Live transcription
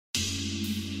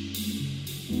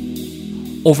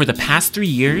Over the past 3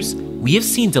 years, we have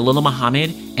seen Dalilah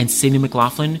Muhammad and Sydney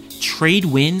McLaughlin trade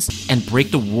wins and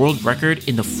break the world record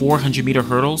in the 400-meter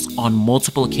hurdles on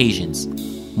multiple occasions.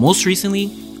 Most recently,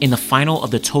 in the final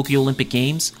of the Tokyo Olympic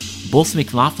Games, both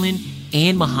McLaughlin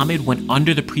and Muhammad went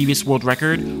under the previous world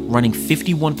record, running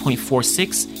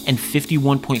 51.46 and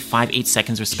 51.58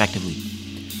 seconds respectively.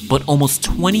 But almost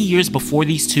 20 years before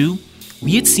these two,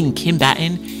 we had seen Kim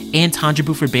Batten and Tandra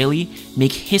Buford-Bailey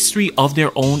make history of their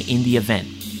own in the event.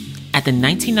 At the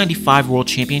 1995 World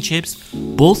Championships,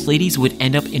 both ladies would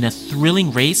end up in a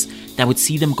thrilling race that would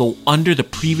see them go under the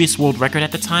previous world record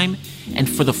at the time, and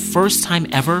for the first time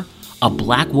ever, a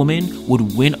black woman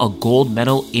would win a gold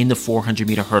medal in the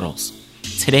 400-meter hurdles.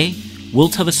 Today, we'll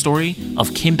tell the story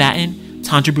of Kim Batten,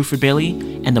 Tandra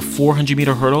Buford-Bailey, and the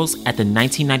 400-meter hurdles at the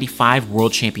 1995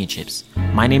 World Championships.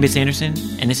 My name is Anderson,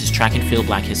 and this is Track and Field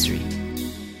Black History.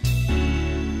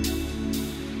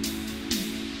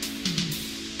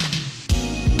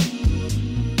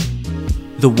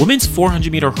 The women's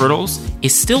 400-meter hurdles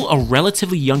is still a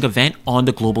relatively young event on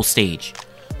the global stage.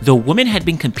 Though women had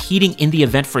been competing in the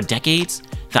event for decades,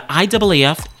 the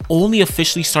IAAF only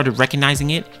officially started recognizing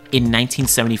it in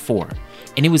 1974,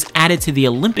 and it was added to the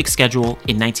Olympic schedule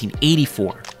in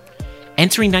 1984.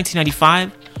 Entering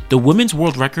 1995, the women's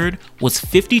world record was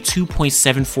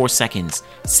 52.74 seconds,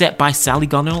 set by Sally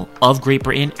Gunnell of Great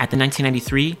Britain at the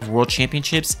 1993 World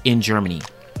Championships in Germany.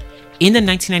 In the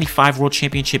 1995 World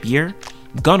Championship year,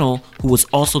 Gunnell, who was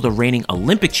also the reigning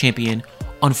Olympic champion,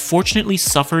 unfortunately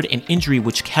suffered an injury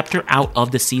which kept her out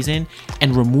of the season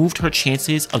and removed her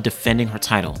chances of defending her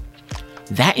title.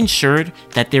 That ensured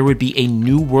that there would be a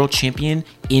new world champion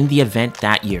in the event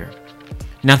that year.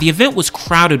 Now, the event was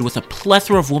crowded with a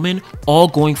plethora of women all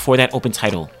going for that open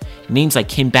title. Names like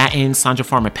Kim Batten, Sandra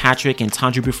Farmer-Patrick, and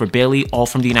Tandra Buford-Bailey, all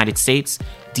from the United States,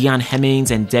 Dion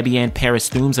Hemmings and Debbie-Ann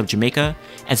Paris-Thooms of Jamaica,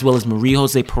 as well as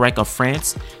Marie-Josée Pérec of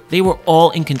France, they were all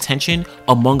in contention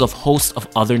among a host of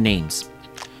other names.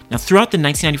 Now, throughout the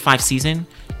 1995 season,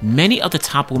 many of the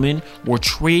top women were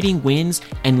trading wins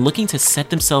and looking to set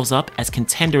themselves up as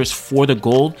contenders for the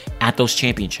gold at those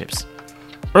championships.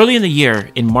 Early in the year,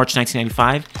 in March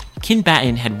 1995, Kim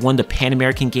Batten had won the Pan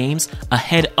American Games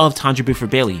ahead of Tandra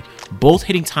Buford-Bailey, both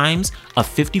hitting times of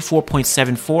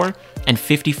 54.74 and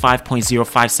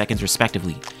 55.05 seconds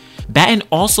respectively. Batten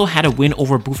also had a win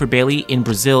over Buford-Bailey in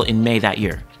Brazil in May that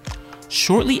year.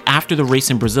 Shortly after the race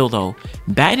in Brazil, though,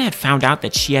 Batten had found out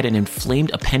that she had an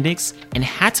inflamed appendix and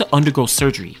had to undergo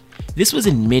surgery. This was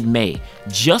in mid-May,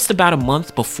 just about a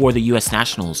month before the US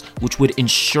Nationals, which would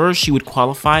ensure she would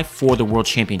qualify for the World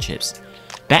Championships.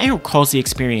 Batten recalls the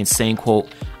experience saying, quote,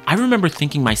 "I remember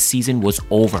thinking my season was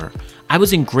over. I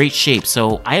was in great shape,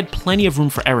 so I had plenty of room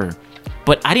for error,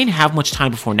 but I didn't have much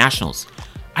time before Nationals.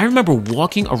 I remember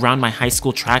walking around my high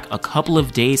school track a couple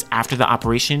of days after the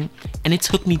operation, and it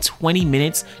took me 20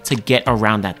 minutes to get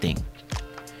around that thing."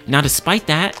 Now, despite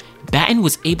that, Batten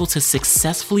was able to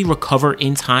successfully recover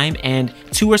in time and,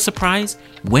 to her surprise,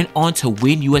 went on to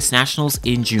win US Nationals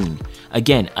in June,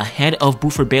 again ahead of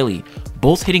Buford-Bailey,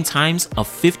 both hitting times of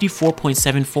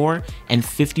 54.74 and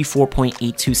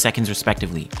 54.82 seconds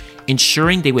respectively,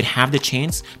 ensuring they would have the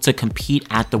chance to compete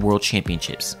at the World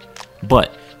Championships.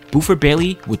 But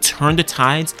Buford-Bailey would turn the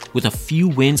tides with a few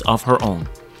wins of her own.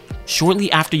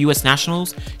 Shortly after US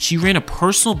Nationals, she ran a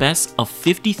personal best of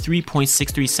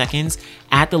 53.63 seconds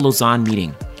at the Lausanne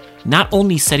meeting, not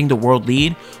only setting the world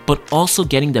lead, but also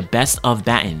getting the best of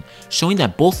Batten, showing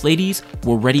that both ladies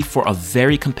were ready for a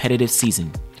very competitive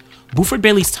season.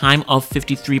 Buford-Bailey's time of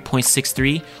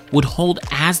 53.63 would hold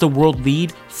as the world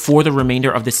lead for the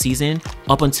remainder of the season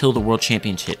up until the World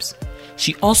Championships.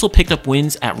 She also picked up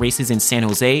wins at races in San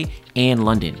Jose and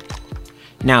London.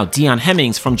 Now, Dion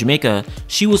Hemmings from Jamaica,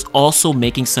 she was also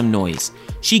making some noise.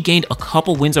 She gained a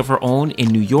couple wins of her own in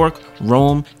New York,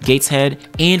 Rome, Gateshead,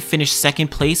 and finished second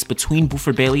place between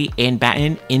Buford-Bailey and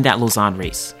Batten in that Lausanne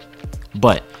race.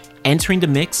 But entering the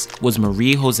mix was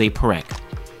Marie-Josée Pérec.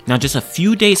 Now, just a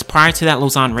few days prior to that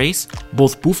Lausanne race,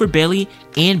 both Buford-Bailey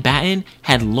and Batten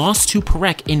had lost to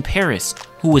Pérec in Paris,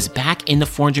 who was back in the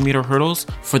 400-meter hurdles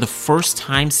for the first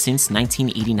time since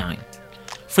 1989.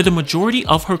 For the majority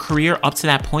of her career up to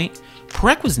that point,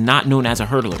 Pérec was not known as a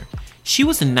hurdler. She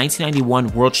was the 1991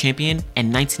 world champion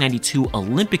and 1992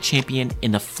 Olympic champion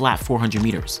in the flat 400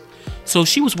 meters, so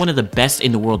she was one of the best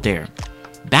in the world there.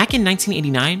 Back in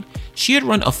 1989, she had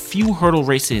run a few hurdle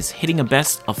races, hitting a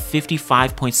best of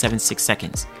 55.76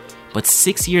 seconds. But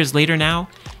 6 years later now,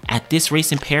 at this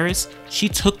race in Paris, she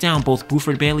took down both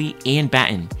Buford-Bailey and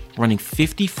Batten, running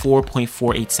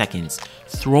 54.48 seconds,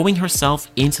 throwing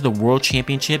herself into the World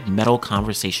Championship medal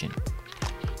conversation.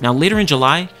 Now, later in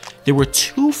July, there were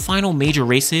two final major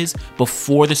races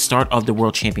before the start of the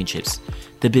World Championships: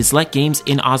 the Bislett Games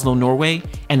in Oslo, Norway,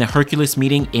 and the Hercules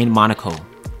meeting in Monaco.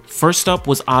 First up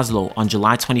was Oslo on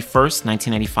July 21st,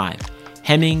 1995.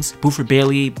 Hemmings,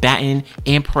 Buford-Bailey, Batten,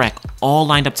 and Parekh all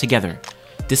lined up together.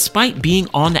 Despite being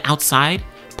on the outside,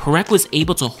 Parekh was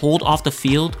able to hold off the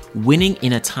field, winning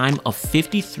in a time of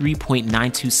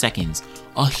 53.92 seconds,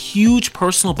 a huge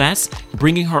personal best,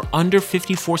 bringing her under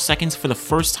 54 seconds for the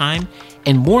first time,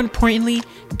 and more importantly,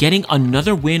 getting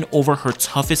another win over her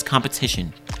toughest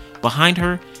competition. Behind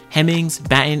her, Hemmings,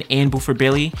 Batten, and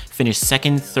Buford-Bailey finished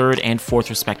second, third, and fourth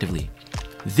respectively.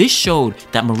 This showed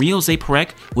that Marie-Josée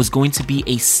Parekh was going to be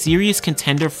a serious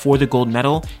contender for the gold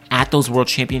medal at those World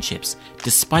Championships,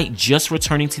 despite just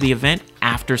returning to the event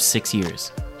after 6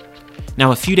 years.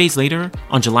 Now, a few days later,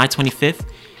 on July 25th,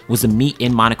 was a meet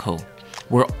in Monaco,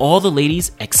 where all the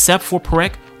ladies except for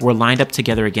Parekh were lined up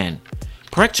together again.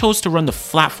 Parekh chose to run the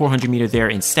flat 400 meter there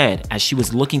instead, as she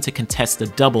was looking to contest the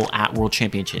double at World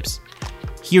Championships.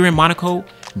 Here in Monaco,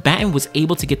 Batten was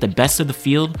able to get the best of the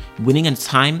field, winning a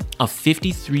time of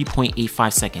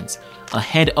 53.85 seconds,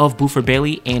 ahead of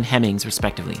Buford-Bailey and Hemmings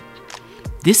respectively.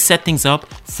 This set things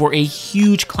up for a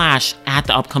huge clash at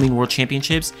the upcoming World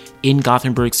Championships in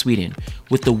Gothenburg, Sweden,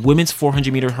 with the women's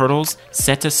 400 meter hurdles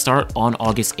set to start on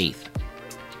August 8th.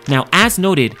 Now, as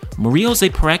noted,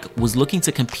 Marie-Josée Parekh was looking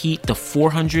to compete the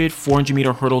 400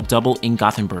 meter hurdle double in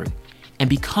Gothenburg. And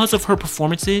because of her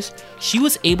performances, she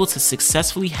was able to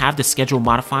successfully have the schedule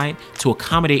modified to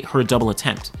accommodate her double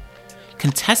attempt.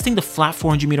 Contesting the flat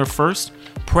 400 meter first,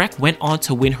 Parekh went on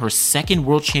to win her second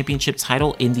World Championship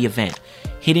title in the event,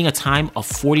 hitting a time of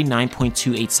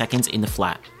 49.28 seconds in the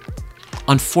flat.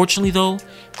 Unfortunately though,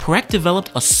 Parekh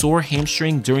developed a sore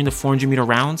hamstring during the 400 meter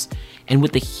rounds, and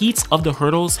with the heats of the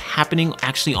hurdles happening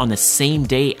actually on the same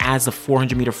day as the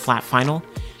 400 meter flat final,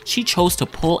 she chose to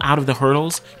pull out of the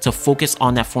hurdles to focus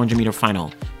on that 400 meter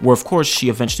final, where of course she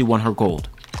eventually won her gold.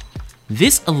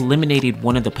 This eliminated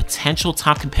one of the potential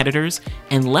top competitors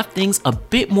and left things a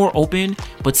bit more open,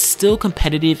 but still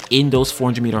competitive in those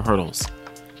 400 meter hurdles.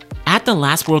 At the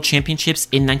last World Championships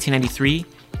in 1993,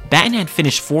 Batten had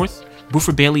finished 4th,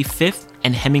 Buford-Bailey 5th,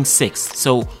 and Hemmings 6th,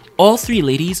 so all three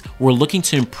ladies were looking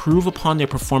to improve upon their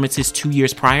performances 2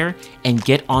 years prior and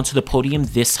get onto the podium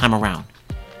this time around.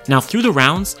 Now, through the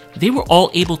rounds, they were all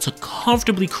able to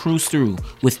comfortably cruise through,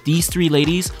 with these three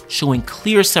ladies showing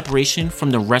clear separation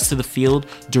from the rest of the field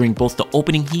during both the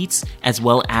opening heats as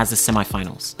well as the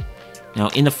semifinals. Now,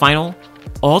 in the final,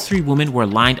 all three women were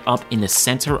lined up in the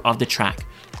center of the track,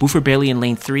 Buford-Bailey in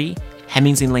lane 3,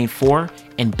 Hemmings in lane 4,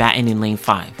 and Batten in lane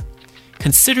 5.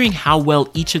 Considering how well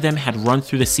each of them had run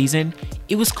through the season,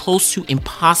 it was close to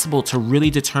impossible to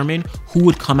really determine who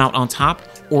would come out on top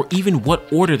or even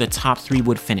what order the top three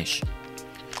would finish.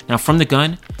 Now, from the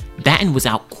gun, Batten was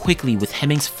out quickly with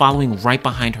Hemmings following right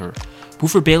behind her.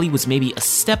 Buford-Bailey was maybe a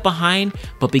step behind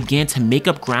but began to make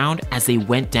up ground as they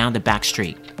went down the back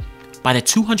straight. By the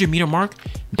 200 meter mark,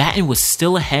 Batten was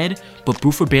still ahead, but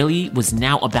Buford-Bailey was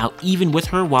now about even with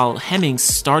her while Hemmings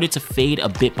started to fade a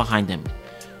bit behind them.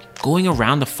 Going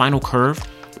around the final curve,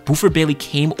 Buford-Bailey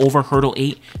came over hurdle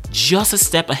 8 just a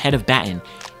step ahead of Batten,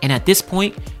 and at this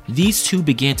point, these two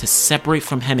began to separate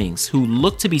from Hemmings, who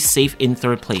looked to be safe in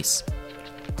 3rd place.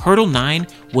 Hurdle 9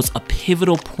 was a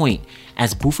pivotal point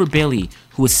as Buford-Bailey,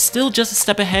 who was still just a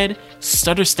step ahead,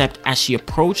 stutter-stepped as she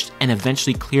approached and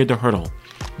eventually cleared the hurdle.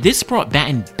 This brought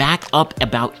Batten back up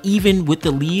about even with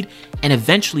the lead, and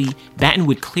eventually Batten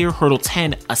would clear hurdle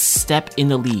 10 a step in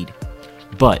the lead.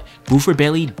 But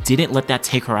Buford-Bailey didn't let that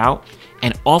take her out,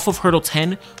 and off of hurdle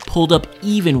 10 pulled up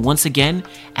even once again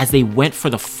as they went for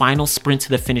the final sprint to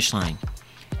the finish line.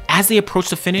 As they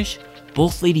approached the finish,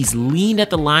 both ladies leaned at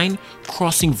the line,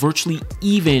 crossing virtually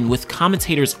even, with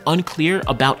commentators unclear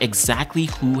about exactly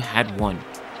who had won.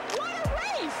 What a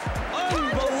race!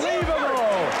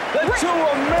 Unbelievable! The two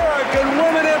American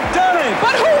women have done it!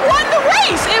 But who won the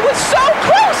race? It was so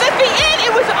close at the end.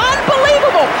 It was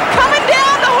unbelievable. Coming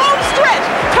down the home stretch,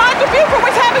 Tanja Buford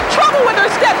was having trouble with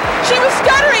her steps. She was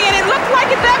stuttering, and it looked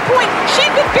like at that point she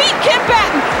could beat Kim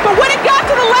Batten. But when it got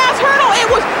to the last hurdle, it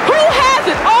was who has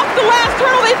it off the last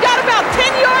hurdle. They've got about 10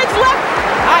 yards left.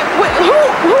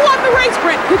 Who won the race,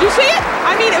 Brent? Did you see it?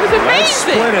 I mean, it was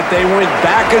amazing. Let's split it. They went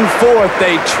back and forth.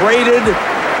 They traded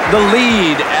the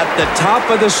lead at the top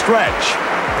of the stretch.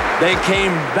 They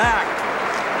came back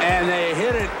and they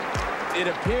hit it It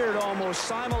appeared almost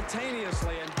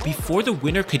simultaneously. Before the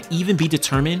winner could even be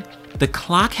determined, the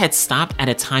clock had stopped at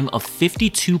a time of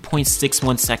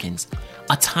 52.61 seconds,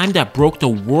 a time that broke the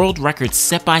world record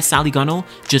set by Sally Gunnell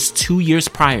just 2 years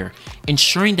prior,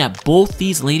 ensuring that both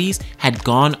these ladies had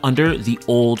gone under the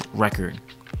old record.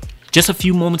 Just a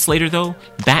few moments later though,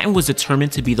 Batten was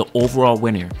determined to be the overall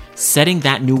winner, setting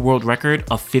that new world record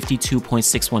of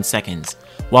 52.61 seconds,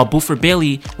 while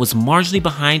Buford-Bailey was marginally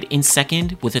behind in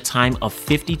second with a time of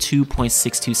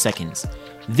 52.62 seconds.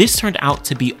 This turned out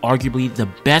to be arguably the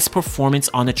best performance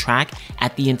on the track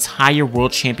at the entire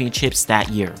World Championships that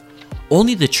year.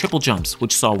 Only the triple jumps,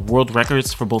 which saw world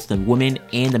records for both the women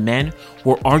and the men,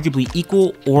 were arguably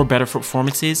equal or better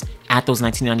performances at those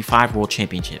 1995 World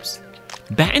Championships.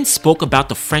 Batten spoke about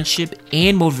the friendship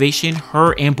and motivation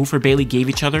her and Buford-Bailey gave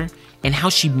each other and how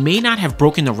she may not have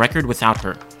broken the record without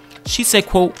her. She said,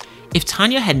 quote, "If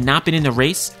Tanya had not been in the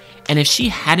race and if she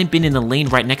hadn't been in the lane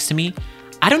right next to me,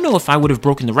 I don't know if I would have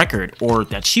broken the record or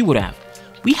that she would have.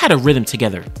 We had a rhythm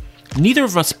together. Neither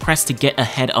of us pressed to get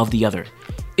ahead of the other.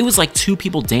 It was like two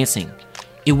people dancing.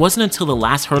 It wasn't until the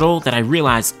last hurdle that I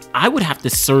realized I would have to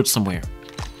surge somewhere."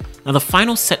 Now, the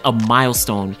final set a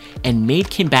milestone and made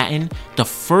Kim Batten the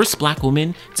first black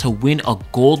woman to win a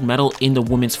gold medal in the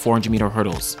women's 400-meter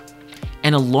hurdles.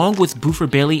 And along with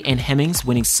Buford-Bailey and Hemmings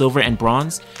winning silver and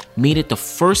bronze, made it the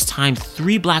first time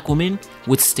 3 black women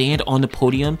would stand on the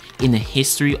podium in the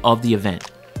history of the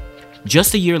event.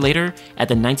 Just a year later, at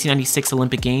the 1996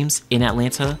 Olympic Games in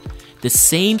Atlanta, the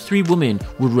same 3 women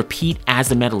would repeat as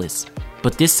the medalists,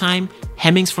 but this time,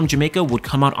 Hemmings from Jamaica would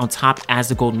come out on top as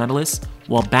the gold medalist,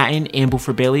 while Batten and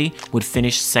Buford-Bailey would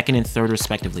finish second and third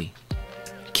respectively.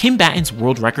 Kim Batten's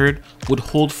world record would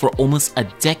hold for almost a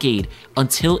decade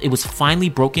until it was finally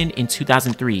broken in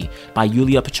 2003 by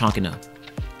Yulia Pechonkina.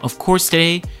 Of course,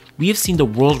 today, we have seen the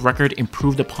world record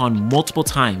improved upon multiple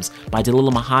times by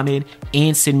Dalilah Muhammad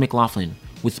and Sydney McLaughlin,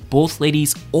 with both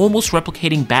ladies almost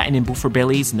replicating Batten and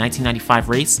Buford-Bailey's 1995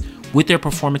 race with their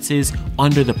performances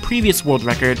under the previous world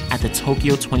record at the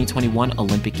Tokyo 2021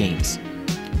 Olympic Games.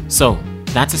 So,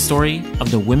 that's a story of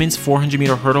the women's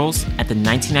 400-meter hurdles at the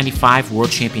 1995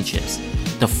 World Championships,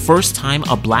 the first time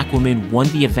a black woman won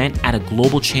the event at a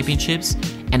global championships,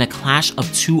 and a clash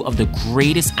of 2 of the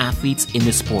greatest athletes in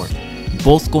the sport,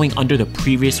 both going under the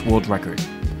previous world record.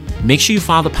 Make sure you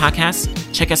follow the podcast,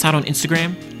 check us out on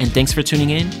Instagram, and thanks for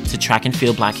tuning in to Track and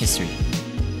Field Black History.